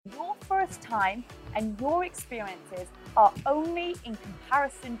first time and your experiences are only in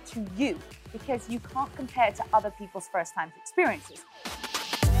comparison to you because you can't compare to other people's first time experiences.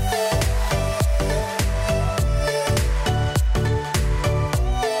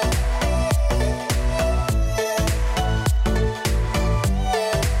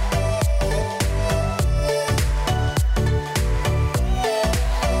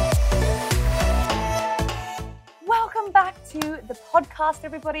 Welcome back to the podcast,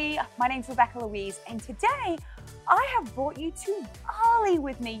 everybody. My name's Rebecca Louise, and today I have brought you to Bali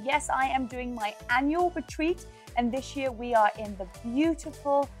with me. Yes, I am doing my annual retreat, and this year we are in the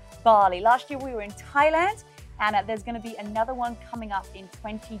beautiful Bali. Last year we were in Thailand, and there's going to be another one coming up in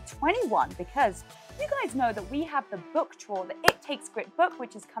 2021 because you guys know that we have the book tour, the It Takes Grit book,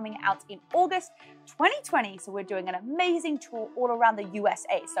 which is coming out in August 2020. So we're doing an amazing tour all around the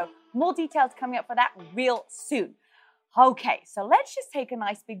USA. So more details coming up for that real soon. Okay, so let's just take a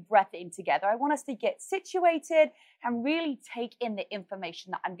nice big breath in together. I want us to get situated and really take in the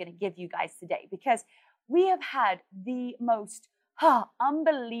information that I'm going to give you guys today because we have had the most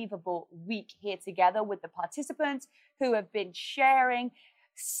unbelievable week here together with the participants who have been sharing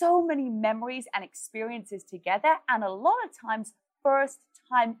so many memories and experiences together, and a lot of times first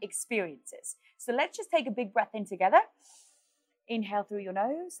time experiences. So let's just take a big breath in together. Inhale through your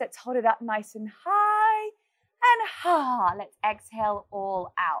nose. Let's hold it up nice and high. And let's exhale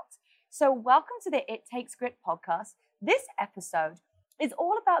all out. So welcome to the It Takes Grit podcast. This episode is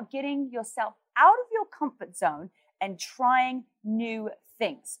all about getting yourself out of your comfort zone and trying new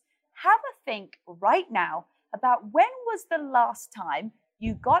things. Have a think right now about when was the last time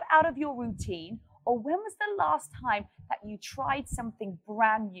you got out of your routine, or when was the last time that you tried something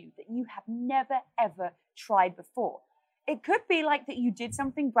brand new that you have never ever tried before. It could be like that you did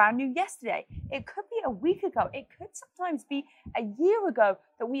something brand new yesterday. It could be a week ago. It could sometimes be a year ago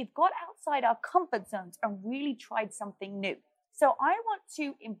that we've got outside our comfort zones and really tried something new. So I want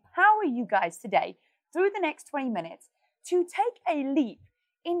to empower you guys today through the next 20 minutes to take a leap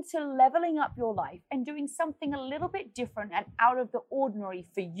into leveling up your life and doing something a little bit different and out of the ordinary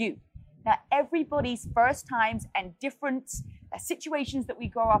for you. Now, everybody's first times and different situations that we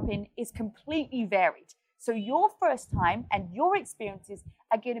grow up in is completely varied. So your first time and your experiences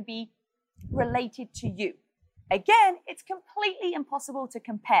are going to be related to you. Again, it's completely impossible to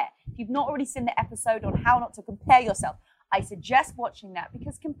compare. If you've not already seen the episode on how not to compare yourself, I suggest watching that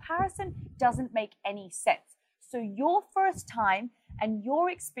because comparison doesn't make any sense. So your first time and your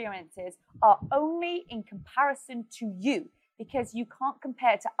experiences are only in comparison to you because you can't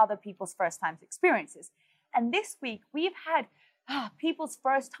compare to other people's first time experiences. And this week we've had people's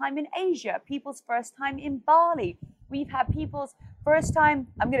first time in Asia, people's first time in Bali. We've had people's first time,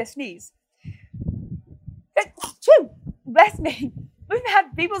 I'm going to sneeze. Bless me. We've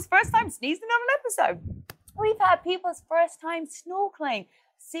had people's first time sneezing on an episode. We've had people's first time snorkeling,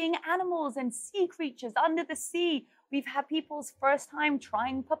 seeing animals and sea creatures under the sea. We've had people's first time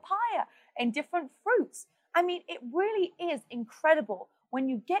trying papaya and different fruits. I mean, it really is incredible when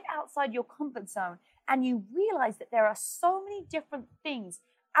you get outside your comfort zone and you realize that there are so many different things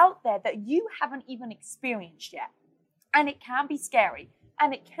out there that you haven't even experienced yet. And it can be scary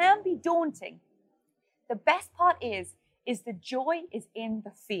and it can be daunting. The best part is the joy is in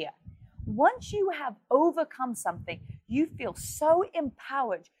the fear. Once you have overcome something, you feel so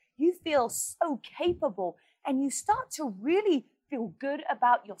empowered, you feel so capable, and you start to really feel good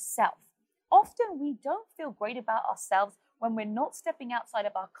about yourself. Often we don't feel great about ourselves when we're not stepping outside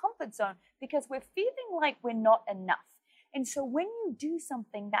of our comfort zone because we're feeling like we're not enough. And so when you do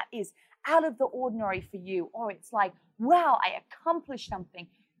something that is out of the ordinary for you, or it's like, wow, I accomplished something,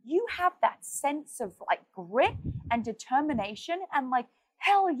 you have that sense of like grit and determination and like,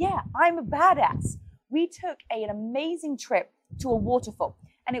 hell yeah, I'm a badass. We took an amazing trip to a waterfall,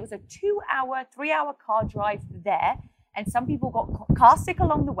 and it was a 2-hour, 3-hour car drive there. And some people got car sick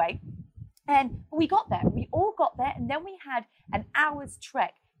along the way. And we got there. We all got there. And then we had an hour's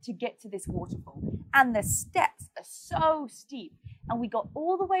trek to get to this waterfall. And the steps are so steep. And we got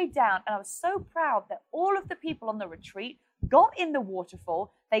all the way down. And I was so proud that all of the people on the retreat got in the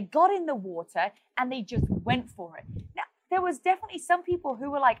waterfall. They got in the water and they just went for it. Now, there was definitely some people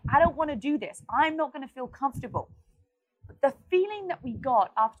who were like, I don't want to do this. I'm not going to feel comfortable. But the feeling that we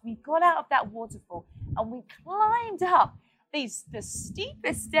got after we got out of that waterfall and we climbed up the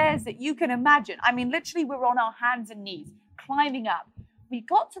steepest stairs that you can imagine. I mean, literally we're on our hands and knees climbing up. We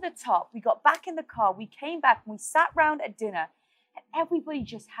got to the top, we got back in the car, we came back and we sat round at dinner, and everybody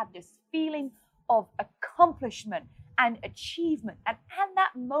just had this feeling of accomplishment and achievement. And at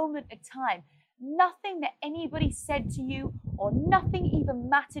that moment of time, nothing that anybody said to you or nothing even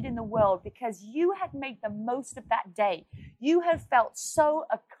mattered in the world because you had made the most of that day. You had felt so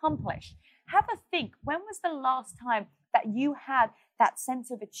accomplished. Have a think, when was the last time that you had that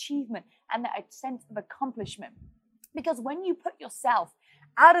sense of achievement and that sense of accomplishment? Because when you put yourself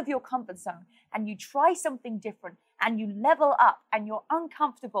out of your comfort zone and you try something different and you level up and you're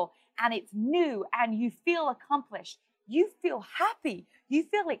uncomfortable and it's new and you feel accomplished, you feel happy, you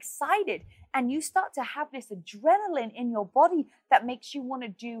feel excited, and you start to have this adrenaline in your body that makes you want to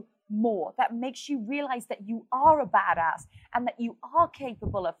do more, that makes you realize that you are a badass and that you are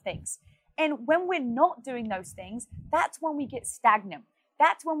capable of things. And when we're not doing those things, that's when we get stagnant.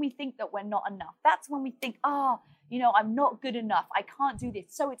 That's when we think that we're not enough. That's when we think, I'm not good enough. I can't do this.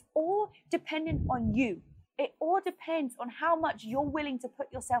 So it's all dependent on you. It all depends on how much you're willing to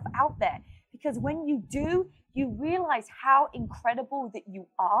put yourself out there. Because when you do, you realize how incredible that you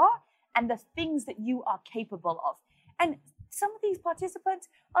are and the things that you are capable of. And some of these participants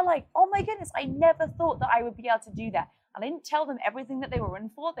are like, oh my goodness, I never thought that I would be able to do that. I didn't tell them everything that they were in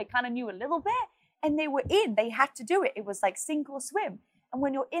for. They kind of knew a little bit and they were in. They had to do it. It was like sink or swim. And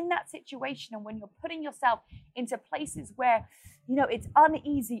when you're in that situation and when you're putting yourself into places where, it's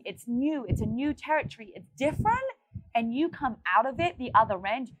uneasy, it's new, it's a new territory, it's different, and you come out of it the other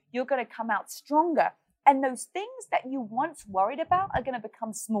end, you're going to come out stronger. And those things that you once worried about are going to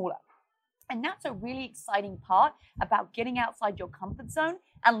become smaller. And that's a really exciting part about getting outside your comfort zone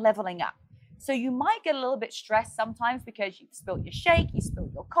and leveling up. So you might get a little bit stressed sometimes because you've spilled your shake, you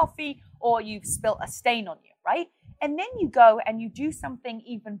spilled your coffee, or you've spilled a stain on you, right? And then you go and you do something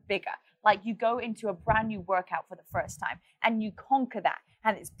even bigger, like you go into a brand new workout for the first time and you conquer that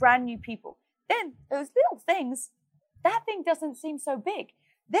and it's brand new people. Then those little things, that thing doesn't seem so big.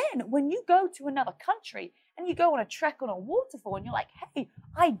 Then when you go to another country and you go on a trek on a waterfall and you're like, hey,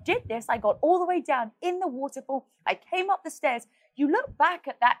 I did this. I got all the way down in the waterfall. I came up the stairs. You look back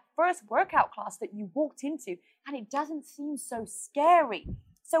at that first workout class that you walked into and it doesn't seem so scary.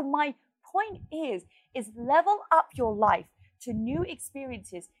 So my point is level up your life to new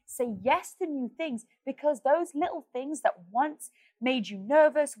experiences. Say yes to new things because those little things that once made you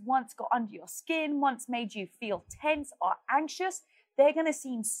nervous, once got under your skin, once made you feel tense or anxious, they're going to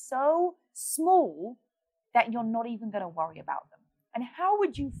seem so small that you're not even going to worry about them. And how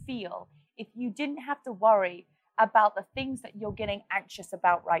would you feel if you didn't have to worry about the things that you're getting anxious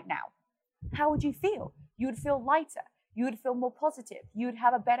about right now? How would you feel? You would feel lighter. You would feel more positive. You would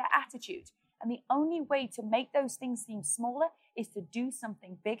have a better attitude. And the only way to make those things seem smaller is to do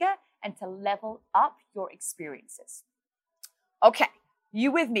something bigger and to level up your experiences. Okay,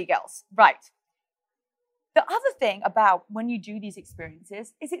 you with me, girls? Right. The other thing about when you do these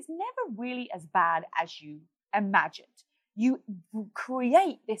experiences is it's never really as bad as you imagined. You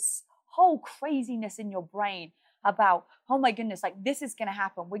create this whole craziness in your brain about, oh my goodness, like this is going to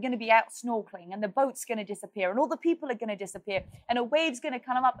happen. We're going to be out snorkeling and the boat's going to disappear and all the people are going to disappear and a wave's going to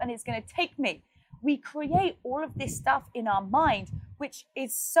come up and it's going to take me. We create all of this stuff in our mind, which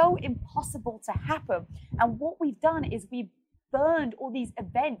is so impossible to happen. And what we've done is we've burned all these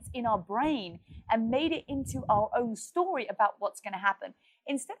events in our brain and made it into our own story about what's going to happen.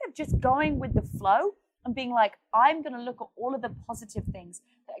 Instead of just going with the flow and being like, I'm going to look at all of the positive things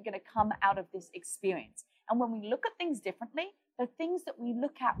that are going to come out of this experience. And when we look at things differently, the things that we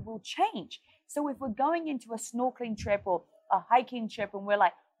look at will change. So if we're going into a snorkeling trip or a hiking trip and we're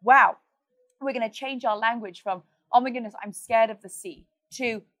like, wow, we're going to change our language from, oh my goodness, I'm scared of the sea,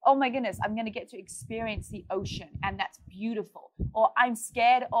 to, oh my goodness, I'm going to get to experience the ocean and that's beautiful. Or I'm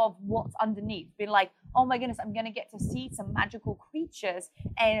scared of what's underneath. Be like, oh my goodness, I'm going to get to see some magical creatures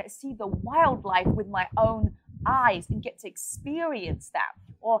and see the wildlife with my own eyes and get to experience that.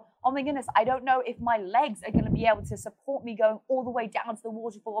 Or, oh my goodness, I don't know if my legs are going to be able to support me going all the way down to the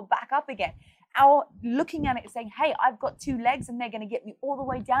waterfall or back up again. Or looking at it and saying, hey, I've got 2 legs and they're going to get me all the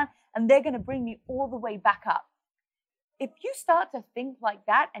way down and they're going to bring me all the way back up. If you start to think like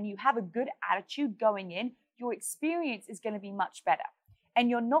that and you have a good attitude going in, your experience is going to be much better. And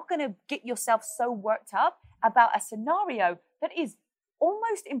you're not going to get yourself so worked up about a scenario that is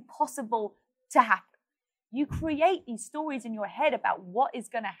almost impossible to happen. You create these stories in your head about what is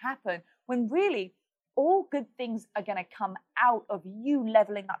going to happen when really all good things are going to come out of you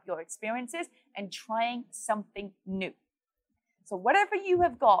leveling up your experiences and trying something new. So whatever you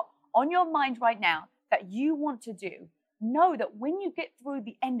have got on your mind right now that you want to do, know that when you get through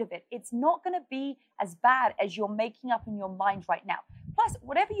the end of it, it's not going to be as bad as you're making up in your mind right now. Plus,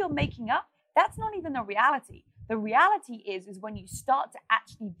 whatever you're making up, that's not even the reality. The reality is when you start to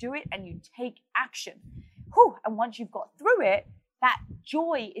actually do it and you take action. And once you've got through it, that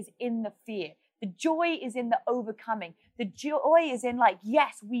joy is in the fear. The joy is in the overcoming. The joy is in like,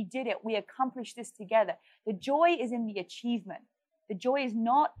 yes, we did it. We accomplished this together. The joy is in the achievement. The joy is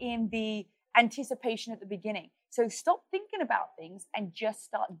not in the anticipation at the beginning. So stop thinking about things and just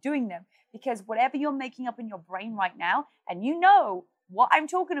start doing them, because whatever you're making up in your brain right now, and you know what I'm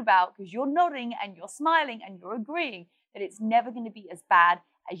talking about because you're nodding and you're smiling and you're agreeing that it's never going to be as bad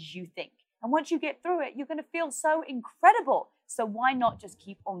as you think. And once you get through it, you're going to feel so incredible. So why not just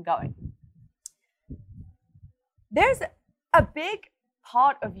keep on going? There's a big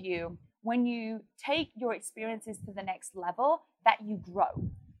part of you when you take your experiences to the next level that you grow.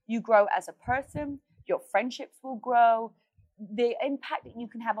 You grow as a person, your friendships will grow, the impact that you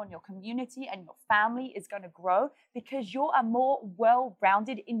can have on your community and your family is going to grow because you're a more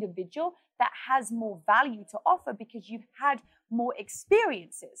well-rounded individual that has more value to offer because you've had more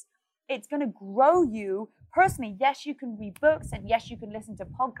experiences. It's going to grow you personally. Yes, you can read books and yes, you can listen to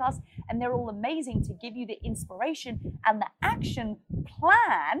podcasts and they're all amazing to give you the inspiration and the action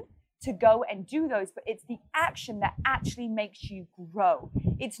plan to go and do those, but it's the action that actually makes you grow.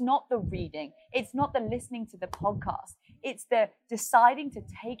 It's not the reading. It's not the listening to the podcast. It's the deciding to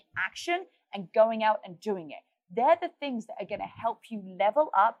take action and going out and doing it. They're the things that are going to help you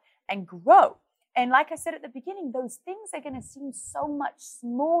level up and grow. And like I said at the beginning, those things are going to seem so much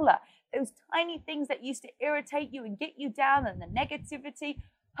smaller. Those tiny things that used to irritate you and get you down and the negativity,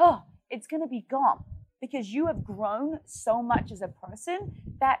 it's going to be gone because you have grown so much as a person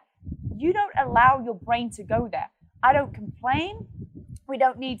that you don't allow your brain to go there. I don't complain. We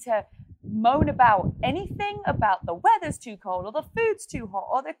don't need to moan about anything about the weather's too cold or the food's too hot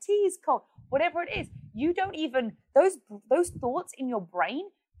or the tea's cold, whatever it is. You don't even, those thoughts in your brain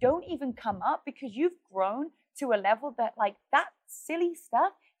don't even come up because you've grown to a level that like that silly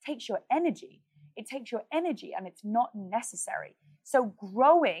stuff takes your energy. It takes your energy and it's not necessary. So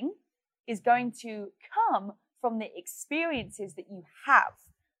growing is going to come from the experiences that you have,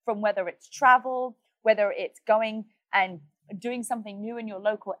 from whether it's travel, whether it's going and doing something new in your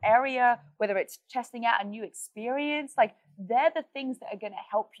local area, whether it's testing out a new experience. Like they're the things that are going to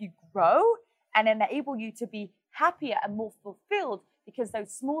help you grow and enable you to be happier and more fulfilled because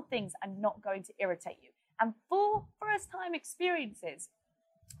those small things are not going to irritate you. And full first-time experiences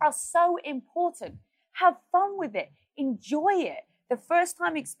are so important. Have fun with it. Enjoy it. The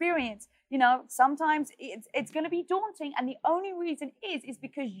first-time experience, sometimes it's going to be daunting. And the only reason is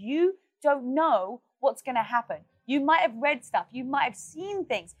because you don't know what's going to happen. You might have read stuff. You might have seen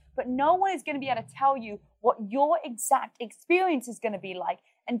things. But no one is going to be able to tell you what your exact experience is going to be like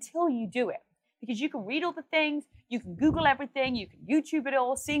until you do it. Because you can read all the things, you can Google everything, you can YouTube it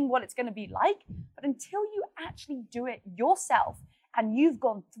all, seeing what it's going to be like. But until you actually do it yourself and you've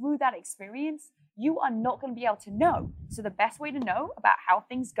gone through that experience, you are not going to be able to know. So the best way to know about how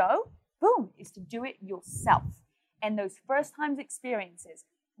things go, boom, is to do it yourself. And those first times experiences,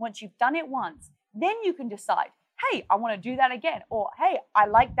 once you've done it once, then you can decide, hey, I want to do that again. Or, hey, I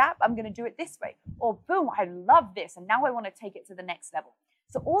like that, I'm going to do it this way. Or, boom, I love this, and now I want to take it to the next level.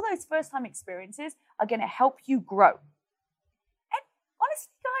 So all those first-time experiences are going to help you grow. And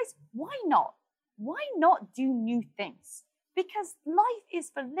honestly, guys, why not? Why not do new things? Because life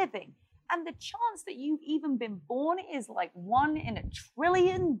is for living. And the chance that you've even been born is like 1 in a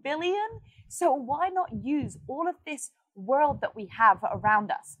trillion billion. So why not use all of this world that we have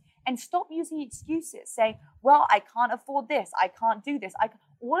around us and stop using excuses, saying, well, I can't afford this, I can't do this.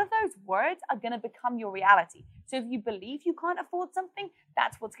 All of those words are going to become your reality. So if you believe you can't afford something,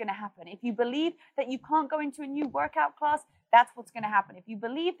 that's what's going to happen. If you believe that you can't go into a new workout class, that's what's going to happen. If you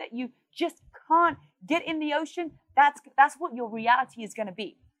believe that you just can't get in the ocean, that's what your reality is going to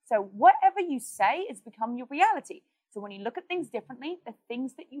be. So whatever you say is become your reality. So when you look at things differently, the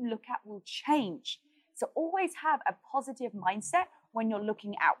things that you look at will change. So always have a positive mindset when you're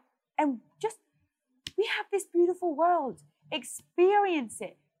looking out. And we have this beautiful world. Experience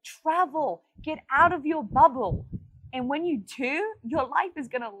it. Travel. Get out of your bubble. And when you do, your life is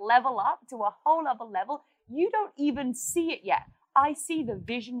going to level up to a whole other level. You don't even see it yet. I see the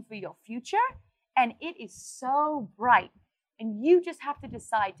vision for your future, and it is so bright. And you just have to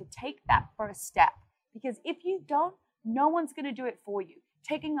decide to take that first step. Because if you don't, no one's going to do it for you.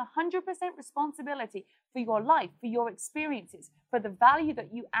 Taking 100% responsibility for your life, for your experiences, for the value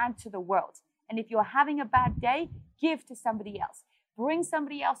that you add to the world. And if you're having a bad day, give to somebody else. Bring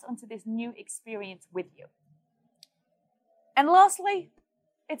somebody else onto this new experience with you. And lastly,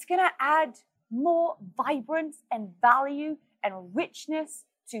 it's going to add more vibrance and value and richness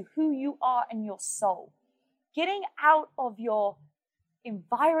to who you are and your soul. Getting out of your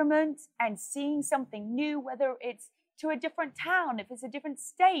environment and seeing something new, whether it's to a different town, if it's a different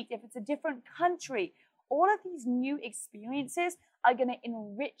state, if it's a different country, all of these new experiences are going to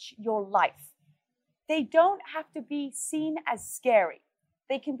enrich your life. They don't have to be seen as scary.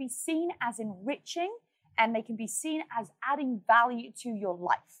 They can be seen as enriching, and they can be seen as adding value to your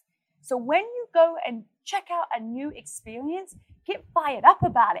life. So when you go and check out a new experience, get fired up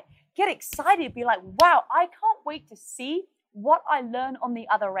about it. Get excited. Be like, wow, I can't wait to see what I learn on the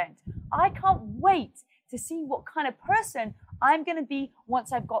other end. I can't wait to see what kind of person I'm going to be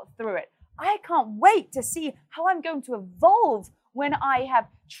once I've got through it. I can't wait to see how I'm going to evolve when I have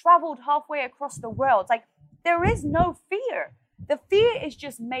traveled halfway across the world. Like, there is no fear. The fear is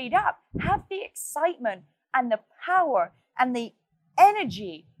just made up. Have the excitement and the power and the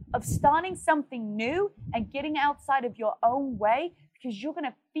energy of starting something new and getting outside of your own way, because you're going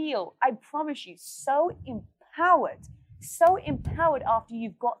to feel, I promise you, so empowered after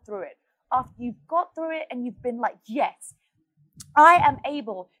you've got through it. After you've got through it and you've been like, yes, I am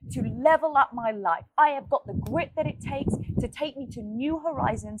able to level up my life. I have got the grit that it takes to take me to new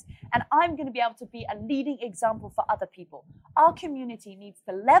horizons, and I'm going to be able to be a leading example for other people. Our community needs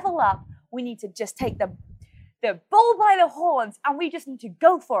to level up. We need to just take the bull by the horns, and we just need to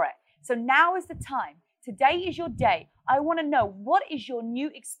go for it. So now is the time. Today is your day. I want to know, what is your new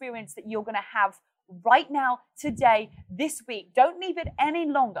experience that you're going to have right now, today, this week? Don't leave it any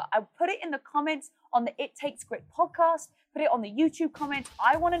longer. I put it in the comments on the It Takes Grit podcast. Put it on the YouTube comments.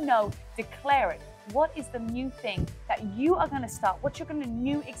 I want to know, declare it. What is the new thing that you are going to start? What you're going to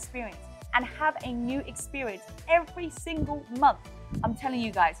new experience, and have a new experience every single month. I'm telling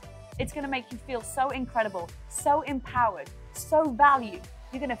you guys, it's going to make you feel so incredible, so empowered, so valued.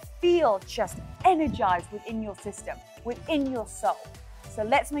 You're going to feel just energized within your system, within your soul. So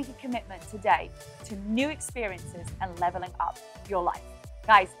let's make a commitment today to new experiences and leveling up your life.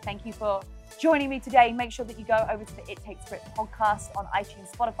 Guys, thank you for joining me today. Make sure that you go over to the It Takes Grit podcast on iTunes,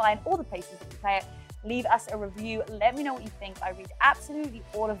 Spotify, and all the places that you play it. Leave us a review. Let me know what you think. I read absolutely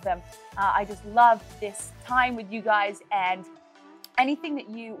all of them. I just love this time with you guys, and anything that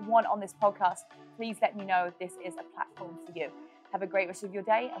you want on this podcast, please let me know. This is a platform for you. Have a great rest of your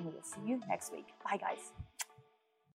day, and we will see you next week. Bye, guys.